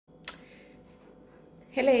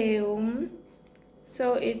Hello.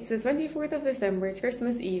 So it's the 24th of December, it's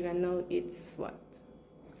Christmas Eve, and now it's what?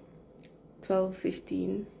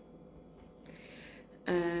 12:15.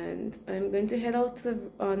 And I'm going to head out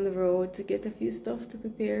on the road to get a few stuff to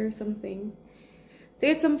prepare something. To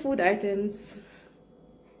get some food items.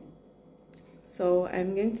 So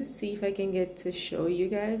I'm going to see if I can get to show you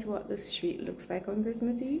guys what the street looks like on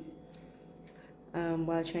Christmas Eve.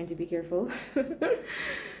 While trying to be careful.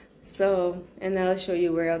 So, and I'll show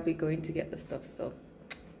you where I'll be going to get the stuff. So,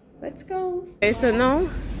 let's go. Okay, so now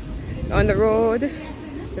on the road,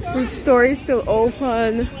 the fruit store is still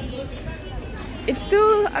open. It's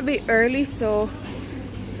still a bit early, so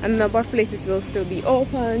a number of places will still be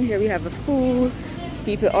open. Here we have a food,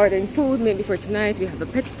 people ordering food maybe for tonight. We have a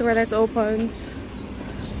pet store that's open.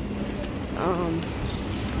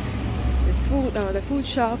 This food, the food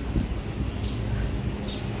shop,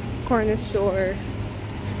 corner store.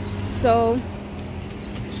 So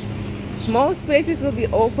most places will be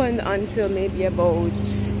open until maybe about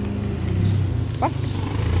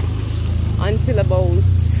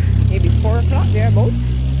maybe 4 o'clock thereabouts.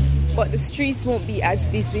 But the streets won't be as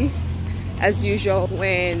busy as usual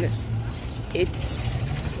when it's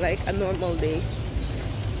like a normal day.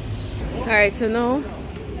 Alright, so now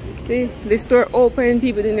the store open,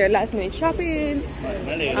 people doing their last minute shopping.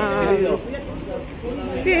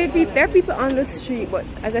 See, there are people on the street, but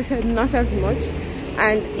as I said, not as much.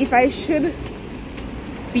 And if I should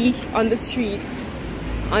be on the streets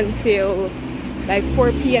until like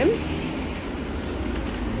 4 p.m,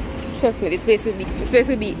 trust me, this place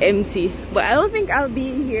will be empty. But I don't think I'll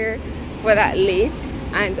be here for that late.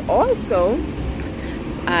 And also,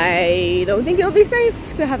 I don't think it'll be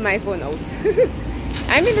safe to have my phone out.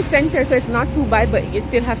 I'm in the center, so it's not too bad, but you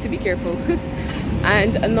still have to be careful.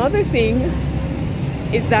 And another thing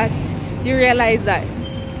is that you realize that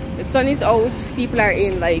the sun is out, people are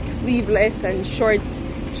in like sleeveless and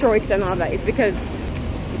shorts and all that. It's because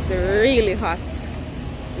it's really hot.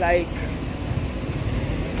 Like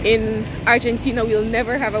in Argentina, we'll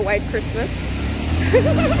never have a white Christmas.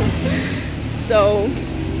 so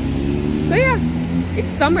yeah, it's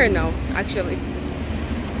summer now actually.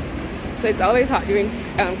 So it's always hot during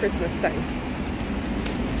Christmas time.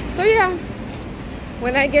 So yeah,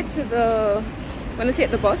 when I take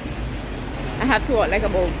the bus, I have to walk like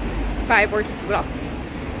about 5 or 6 blocks.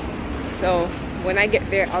 So when I get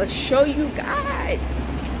there, I'll show you guys.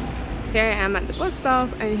 Here I am at the bus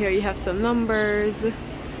stop, and here you have some numbers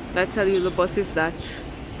that tell you the buses that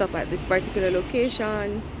stop at this particular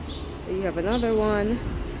location. You have another one,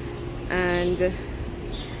 and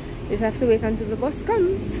you just have to wait until the bus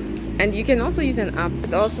comes. And you can also use an app.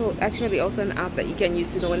 It's actually also an app that you can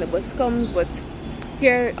use to know when the bus comes, but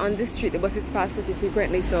here on this street the buses pass pretty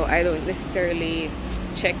frequently, so I don't necessarily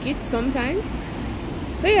check it sometimes.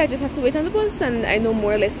 So yeah, I just have to wait on the bus, and I know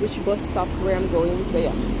more or less which bus stops where I'm going. So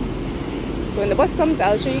yeah, so when the bus comes,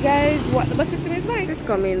 I'll show you guys what the bus system is like. It's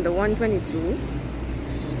coming the 122,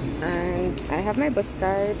 and I have my bus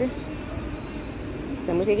card, so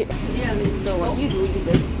I'm gonna take it. So what you do, you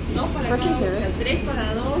just press it here.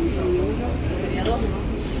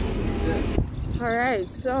 Alright,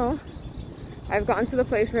 so I've gotten to the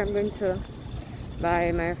place where I'm going to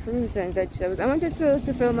buy my fruits and vegetables. I wanted to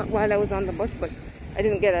film it while I was on the bus, but I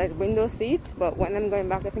didn't get a window seat. But when I'm going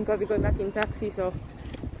back, I think I'll be going back in taxi, so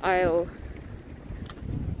I'll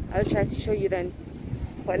try to show you then.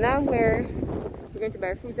 But now we're going to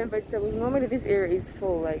buy fruits and vegetables. Normally this area is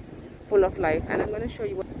full of life, and I'm going to show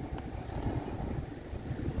you what.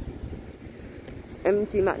 It's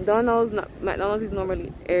empty. McDonald's is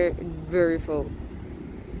normally very full.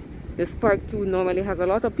 This park too normally has a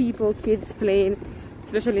lot of people, kids playing,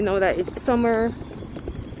 especially now that it's summer.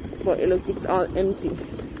 But look, it's all empty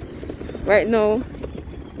right now.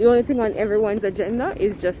 The only thing on everyone's agenda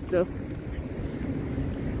is just to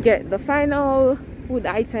get the final food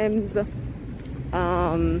items,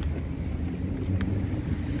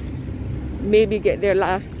 maybe get their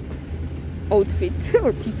last outfit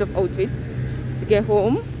or piece of outfit to get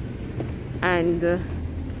home, and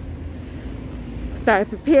start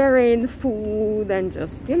preparing food and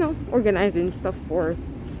just, you know, organizing stuff for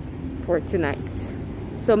tonight.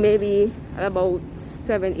 So maybe at about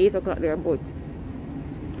 7-8 o'clock thereabout,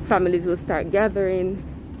 families will start gathering,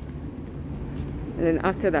 and then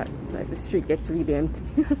after that, like, the street gets really empty.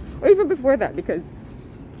 Or even before that, because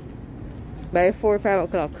by 4 or 5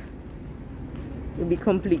 o'clock it'll be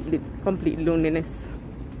complete loneliness.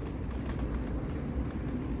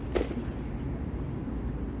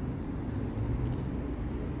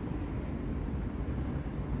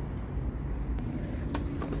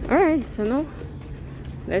 Alright, so now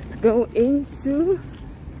let's go into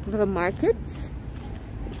the market.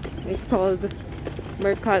 It's called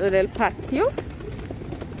Mercado del Patio,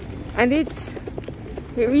 and it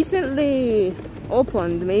recently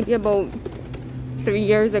opened, maybe about 3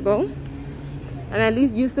 years ago. And I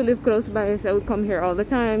used to live close by, so I would come here all the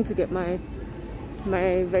time to get my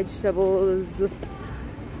vegetables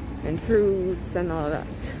and fruits and all that.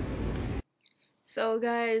 So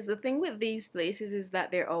guys, the thing with these places is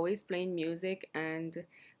that they're always playing music, and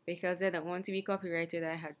because I don't want to be copyrighted,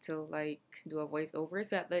 I had to like do a voiceover.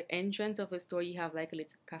 So at the entrance of the store, you have like a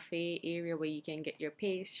little cafe area where you can get your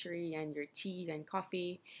pastry and your tea and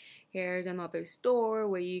coffee. Here's another store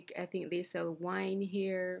where I think they sell wine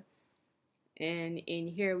here. And in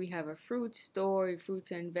here we have a fruit store, a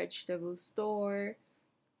fruit and vegetable store.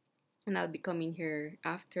 And I'll be coming here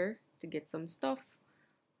after to get some stuff.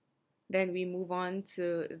 Then we move on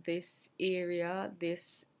to this area.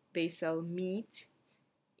 They sell meat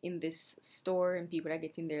in this store, and people are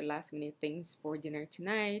getting their last minute things for dinner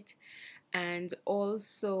tonight. And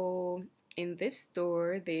also in this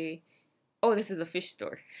store, this is the fish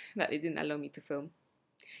store that they didn't allow me to film.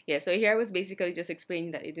 Yeah, so here I was basically just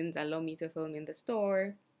explaining that it didn't allow me to film in the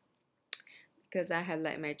store because I had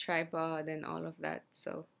like my tripod and all of that.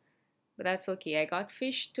 So, but that's okay. I got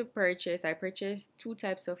fish to purchase. I purchased two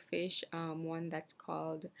types of fish. One that's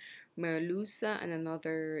called merluza, and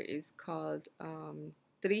another is called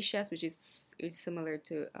trishas, which is similar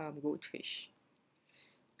to goatfish.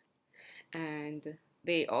 And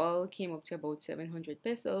they all came up to about 700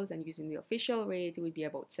 pesos, and using the official rate, it would be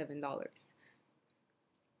about $7.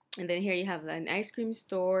 And then here you have an ice cream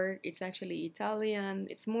store. It's actually Italian.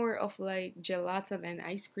 It's more of like gelato than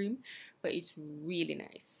ice cream, but it's really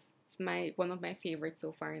nice. It's one of my favorites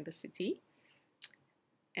so far in the city.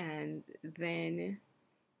 And then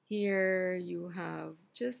here you have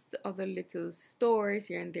just other little stores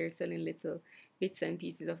here and there selling little bits and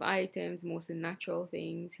pieces of items, mostly natural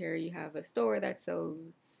things. Here you have a store that sells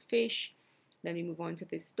fish. Then we move on to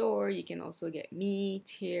this store. You can also get meat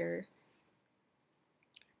here.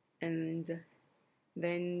 And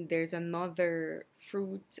then there's another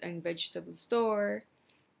fruit and vegetable store.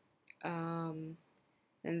 And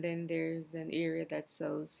then there's an area that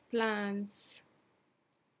sells plants.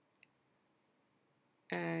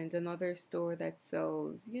 And another store that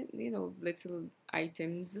sells, little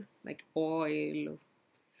items like oil,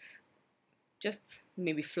 just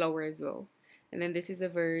maybe flour as well. And then this is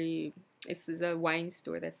a wine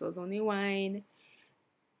store that sells only wine.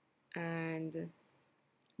 And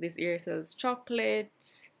this area sells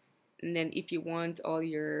chocolates. And then if you want all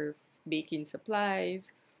your baking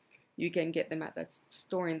supplies, you can get them at that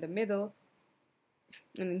store in the middle.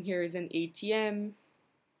 And then here is an ATM.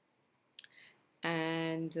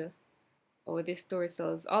 And this store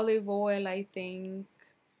sells olive oil, I think.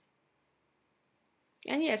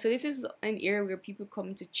 And yeah, so this is an area where people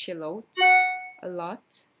come to chill out a lot,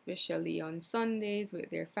 especially on Sundays with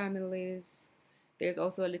their families. There's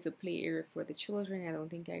also a little play area for the children. I don't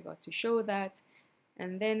think I got to show that.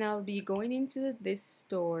 And then I'll be going into this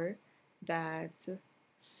store that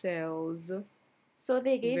sells so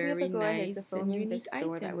they gave me the go ahead to film in this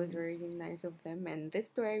store. That was very nice of them. And this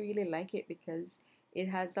store, I really like it because it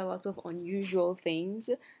has a lot of unusual things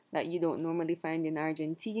that you don't normally find in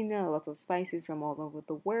Argentina. A lot of spices from all over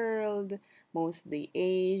the world, mostly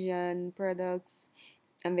Asian products.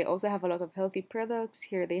 And they also have a lot of healthy products.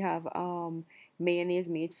 Here they have mayonnaise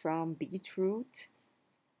made from beetroot.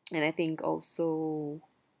 And I think also,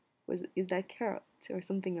 is that carrot or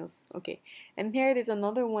something else? Okay. And here there's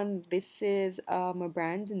another one. This is a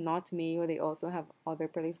brand, Not Mayo. They also have other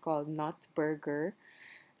products called Not Burger.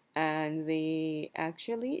 And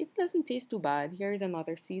it doesn't taste too bad. Here is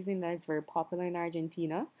another seasoning that is very popular in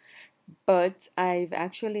Argentina. But I've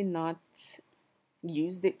actually not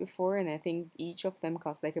used it before, and I think each of them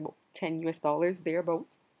cost like about $10 US thereabout.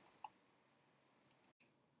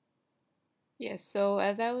 Yes, so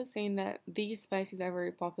as I was saying, that these spices are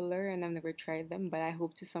very popular and I've never tried them, but I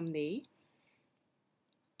hope to someday.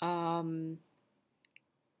 What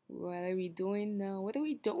are we doing now? What are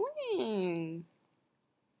we doing?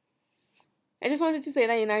 I just wanted to say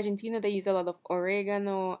that in Argentina they use a lot of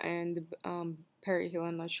oregano and perejil.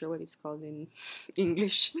 I'm not sure what it's called in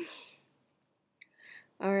English.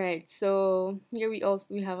 Alright, so here we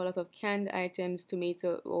have a lot of canned items,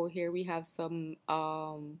 tomato. Oh, here we have some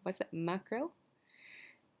what's that, mackerel?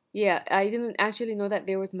 Yeah, I didn't actually know that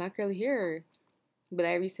there was mackerel here, but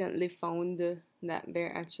I recently found that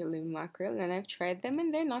they're actually mackerel, and I've tried them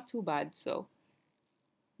and they're not too bad, so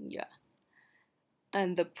yeah.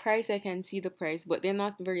 And the price, I can see the price, but they're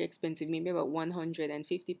not very expensive, maybe about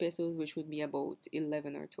 150 pesos, which would be about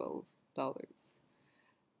 $11 or $12.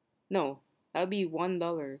 No, that would be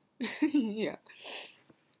 $1. Yeah.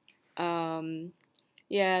 Um,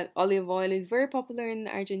 yeah, olive oil is very popular in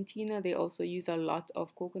Argentina. They also use a lot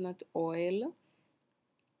of coconut oil.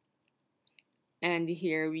 And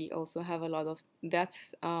here we also have a lot of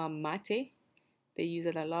that's mate. They use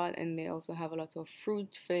it a lot, and they also have a lot of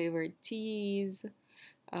fruit flavored teas,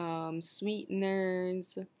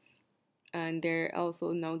 sweeteners, and they're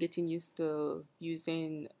also now getting used to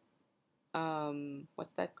using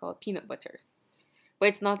what's that called? Peanut butter. But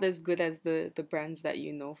it's not as good as the brands that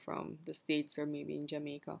you know from the States or maybe in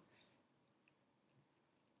Jamaica.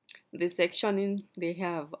 This section in they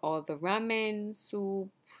have all the ramen, soup,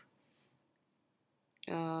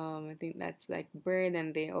 I think that's like bread,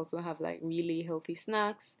 and they also have like really healthy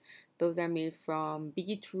snacks. Those are made from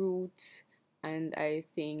beetroot and I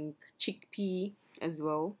think chickpea as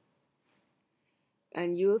well.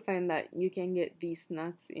 And you'll find that you can get these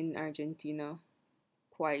snacks in Argentina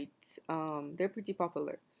quite, they're pretty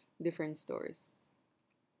popular, different stores.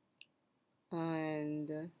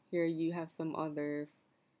 And here you have some other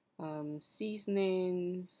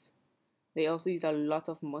seasonings. They also use a lot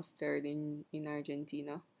of mustard in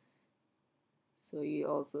Argentina. So you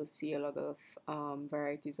also see a lot of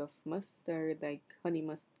varieties of mustard, like honey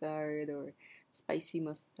mustard or spicy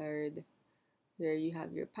mustard. Here you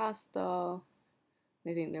have your pasta.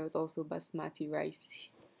 I think there was also basmati rice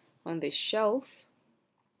on the shelf.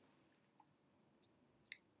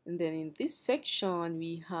 And then in this section,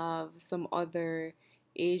 we have some other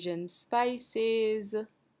Asian spices.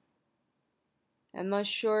 I'm not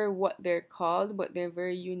sure what they're called, but they're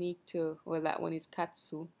very unique too. Well, that one is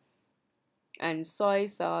katsu. And soy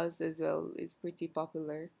sauce as well is pretty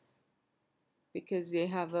popular because they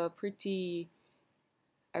have a pretty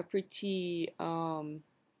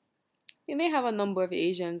and they have a number of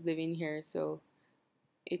Asians living here, so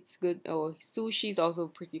it's good. Oh, sushi is also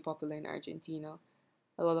pretty popular in Argentina.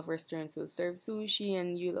 A lot of restaurants will serve sushi,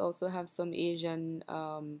 and you'll also have some Asian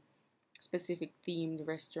specific themed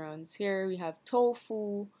restaurants. Here we have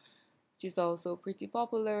tofu, which is also pretty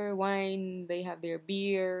popular. Wine, they have their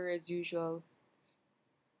beer as usual.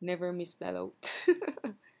 Never miss that out.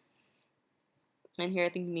 And here I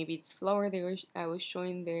think maybe it's flour I was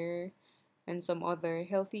showing there, and some other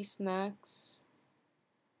healthy snacks.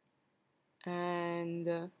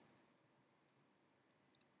 And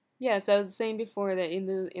yeah, so I was saying before that in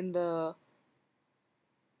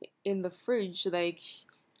the fridge, like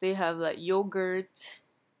they have like yogurt.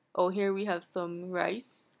 Oh, here we have some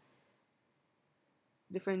rice,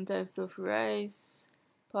 different types of rice,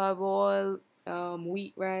 parboil,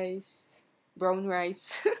 wheat rice, brown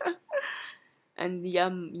rice, and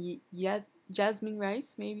jasmine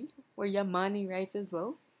rice maybe, or yamani rice as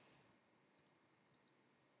well.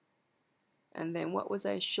 And then what was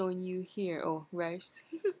I showing you here? Oh, rice.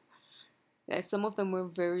 Yeah, some of them were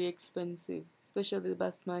very expensive, especially the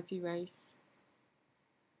basmati rice.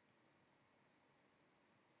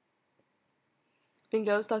 I think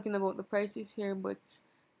I was talking about the prices here, but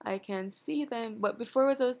I can't see them. But before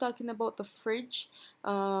I was talking about the fridge,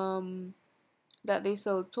 that they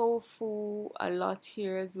sell tofu a lot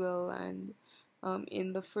here as well, and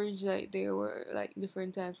in the fridge, like there were like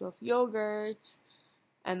different types of yogurt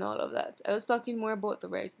and all of that. I was talking more about the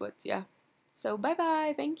rice, but yeah. So bye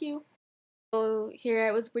bye, thank you. So here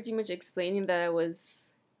I was pretty much explaining that I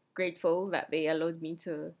was grateful that they allowed me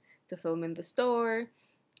to film in the store,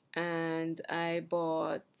 and I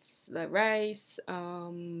bought the rice,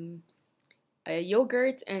 a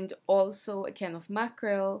yogurt, and also a can of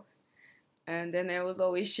mackerel. And then I was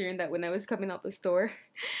always sharing that when I was coming out the store,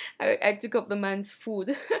 I took up the man's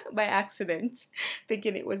food by accident,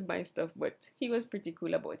 thinking it was my stuff, but he was pretty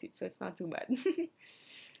cool about it, so it's not too bad.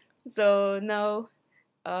 So now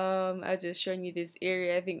I'll just showing you this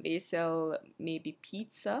area. I think they sell maybe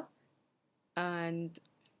pizza and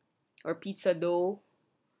or pizza dough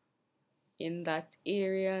in that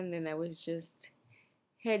area, and then I was just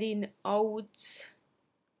heading out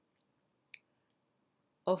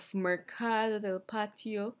of Mercado del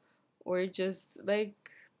Patio, or just like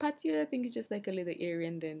Patio, I think it's just like a little area,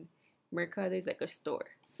 and then Mercado is like a store.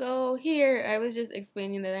 So here I was just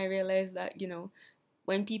explaining that I realized that,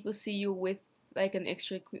 when people see you with like an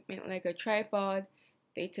extra equipment like a tripod,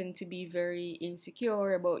 they tend to be very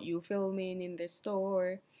insecure about you filming in the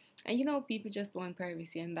store. And people just want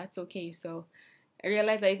privacy, and that's okay. So I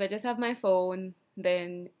realized that if I just have my phone,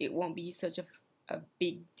 then it won't be such a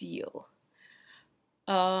big deal.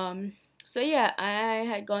 So yeah, I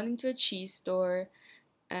had gone into a cheese store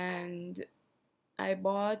and I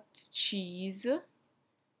bought cheese,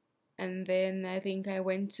 and then I think I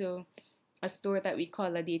went to a store that we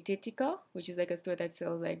call a dietetica, which is like a store that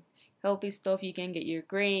sells like healthy stuff. You can get your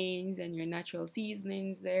grains and your natural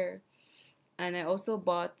seasonings there. And I also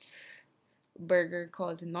bought a burger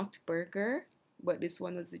called Not Burger, but this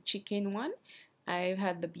one was the chicken one. I've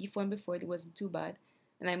had the beef one before, it wasn't too bad.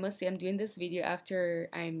 And I must say I'm doing this video after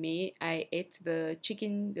I ate the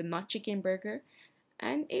not chicken burger,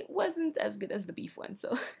 and it wasn't as good as the beef one.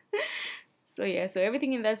 So so yeah, so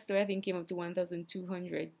everything in that store I think came up to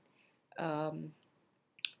 1,200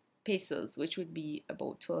 pesos, which would be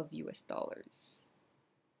about $12 US.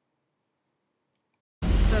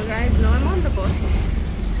 So guys, now I'm on the bus.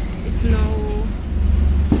 It's now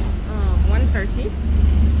 1:30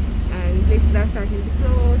 and places are starting to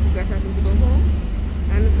close, people are starting to go home.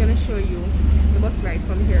 I'm just gonna show you the bus ride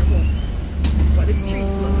from here home, what the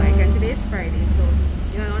streets look like. And today is Friday, so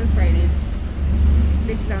you know on Fridays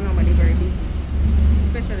places are normally very busy,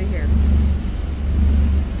 especially here.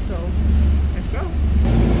 So let's go.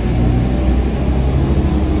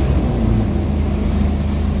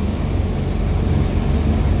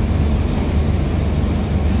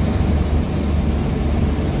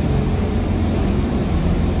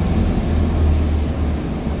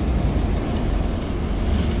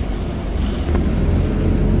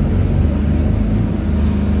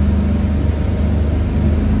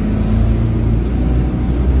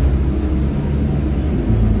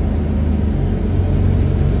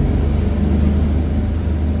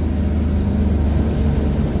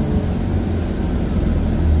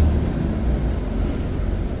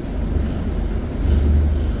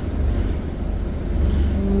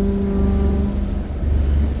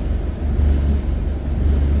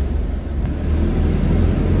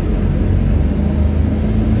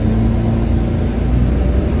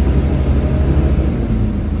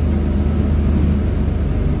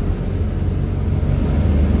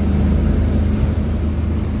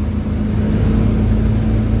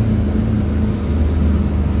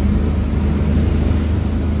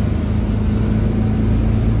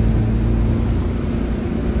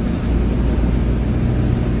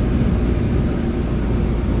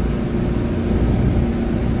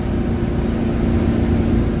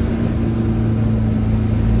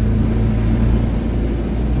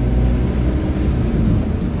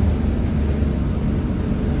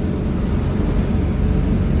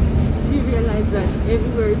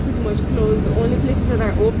 Everywhere is pretty much closed. The only places that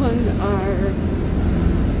are open are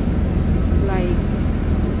like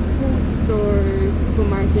food stores,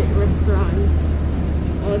 supermarket, restaurants.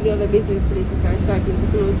 All the other business places are starting to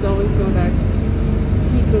close down so that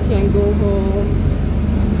people can go home,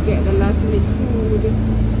 get the last minute food,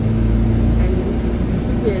 and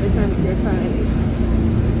prepare the time with their families.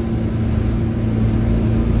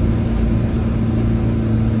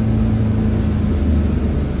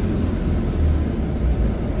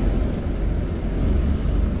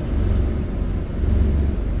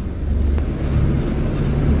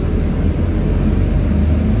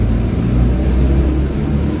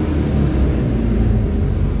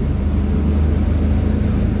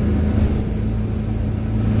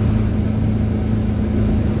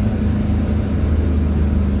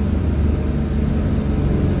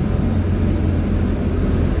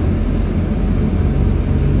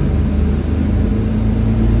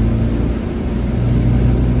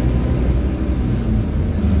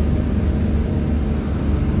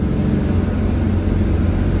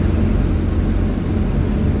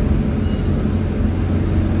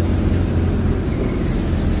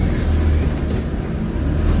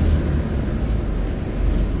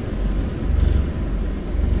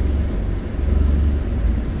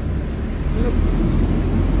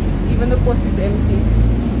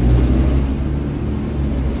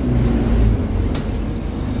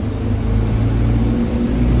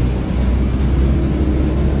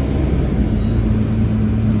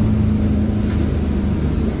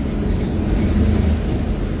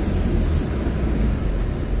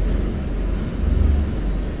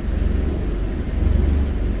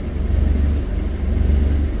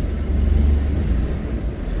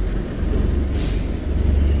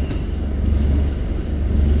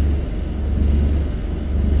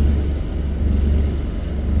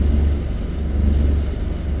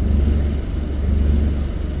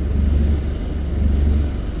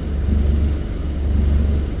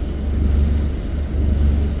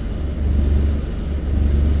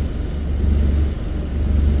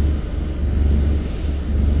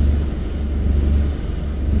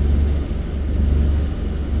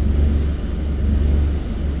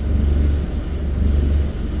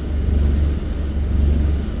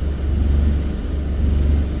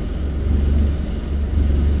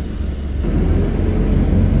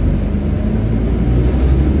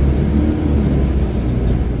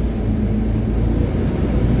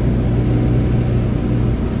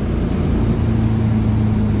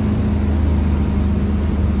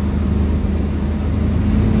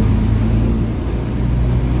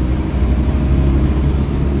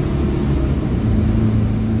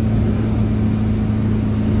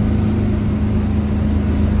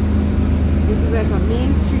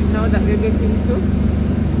 now that we're getting to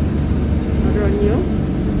Rosario.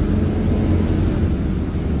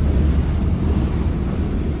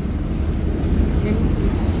 Empty.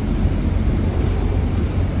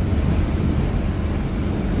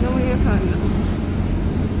 No way you can.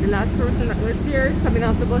 The last person that was here is coming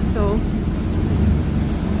off the bus, so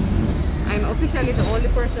I'm officially the only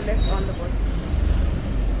person left on the bus.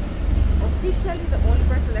 Officially the only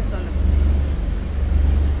person left on the bus.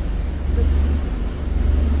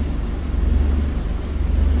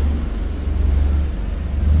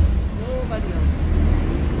 Nobody else.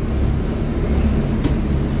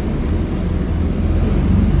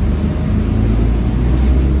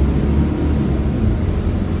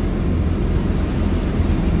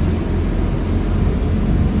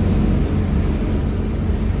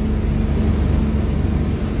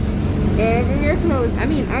 Everywhere closed. I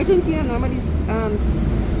mean, Argentina normally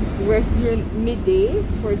rests during midday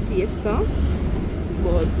for siesta,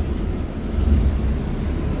 but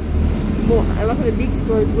a lot of the big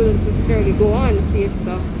stores wouldn't necessarily go on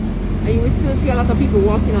siesta, and you will still see a lot of people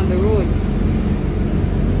walking on the road.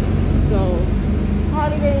 So,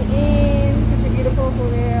 Holiday Inn, such a beautiful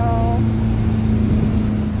hotel.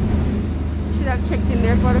 Should have checked in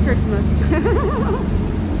there for the Christmas.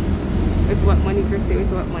 With what money per se,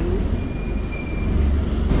 with what money.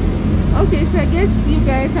 Okay, so I guess you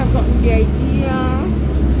guys have gotten the idea.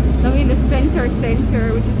 Now we're in the center,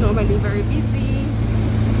 which is normally very busy.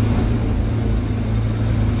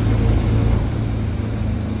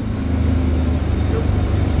 Look,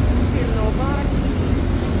 still nobody.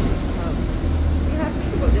 We have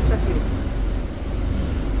to go just a few.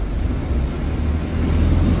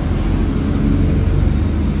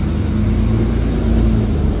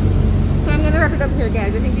 So I'm gonna wrap it up here,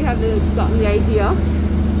 guys. I think you have gotten the idea.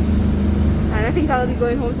 And I think I'll be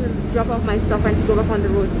going home to drop off my stuff and to go back on the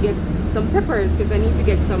road to get some peppers, because I need to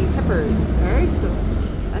get some peppers. Alright, so